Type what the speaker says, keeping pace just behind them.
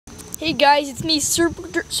Hey guys, it's me,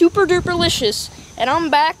 superderpalicious, and I'm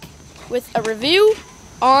back with a review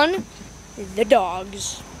on the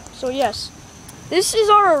dogs. So yes, this is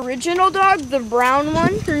our original dog, the brown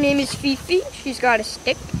one. Her name is Fifi. She's got a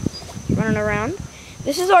stick, running around.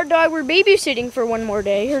 This is our dog we're babysitting for one more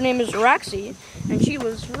day. Her name is Roxy, and she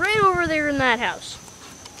was right over there in that house.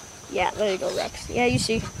 Yeah, there you go, Roxy. Yeah, you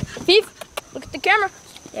see. Fifi, look at the camera.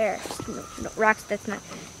 There. No, Rox, that's not.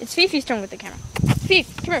 It's Fifi's turn with the camera.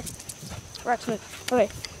 Fifi, come here. Rox, move. Okay.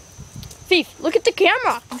 Fifi, look at the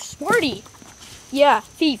camera. You smarty. Yeah,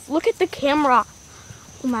 Fifi, look at the camera.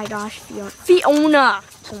 Oh my gosh, Fiona.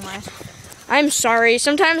 Oh my. I'm sorry.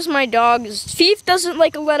 Sometimes my dogs. Fifi doesn't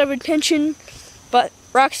like a lot of attention, but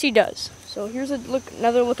Roxy does. So here's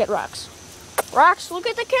another look at Rox. Rox, look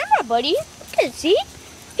at the camera, buddy. Look at it. See?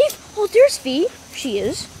 Fifi. Oh, there's Fifi. She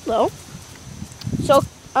is. Hello. So,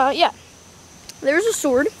 yeah. There's a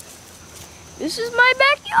sword. This is my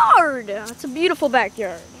backyard. It's a beautiful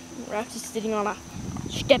backyard. Rox is sitting on a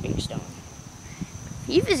stepping stone.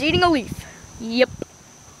 Eve is eating a leaf. Yep.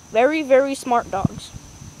 Very, very smart dogs.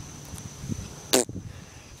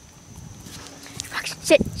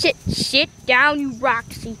 Roxy, sit down, you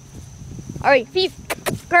Roxy. Alright, Fifi,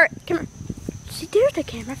 come here. See, there's the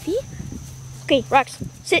camera, Fifi. Okay, Rox,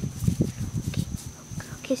 sit.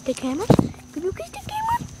 Okay, kiss the camera. Can you kiss the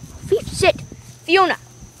camera? Fifi, sit. Fiona.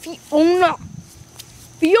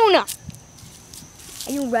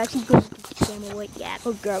 I know Roxy's going to get the camera away. Yeah,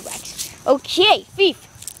 good girl, Rox. Okay, Fifi.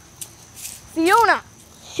 Fiona,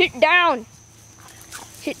 sit down.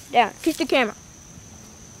 Sit down. Kiss the camera.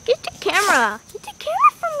 Kiss the camera. Kiss the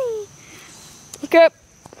camera for me. Okay.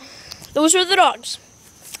 Those are the dogs.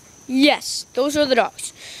 Yes, those are the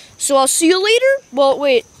dogs. So I'll see you later. Well,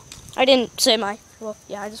 wait. I didn't say my. Well,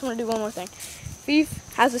 yeah, I just want to do one more thing. Fifi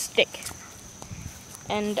has a stick.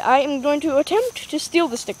 And I am going to attempt to steal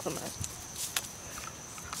the stick from her.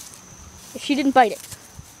 If she didn't bite it.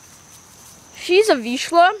 She's a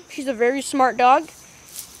Vizsla. She's a very smart dog.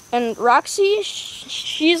 And Roxy,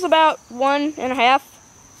 she's about 1.5.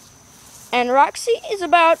 And Roxy is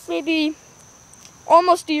about maybe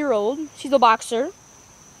almost a year old. She's a boxer.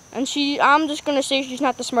 And I'm just going to say she's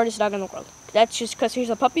not the smartest dog in the world. That's just because she's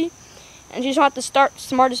a puppy. And she's not the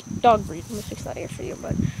smartest dog breed. Let me fix that ear for you,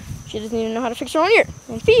 but she doesn't even know how to fix her own ear.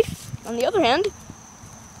 And Fifi, on the other hand,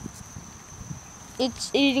 it's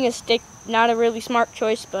eating a stick. Not a really smart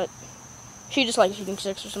choice, but she just likes eating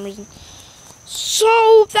sticks for some reason.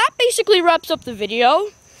 So that basically wraps up the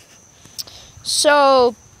video.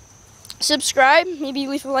 So subscribe, maybe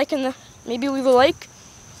leave a like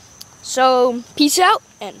So peace out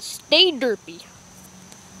and stay derpy.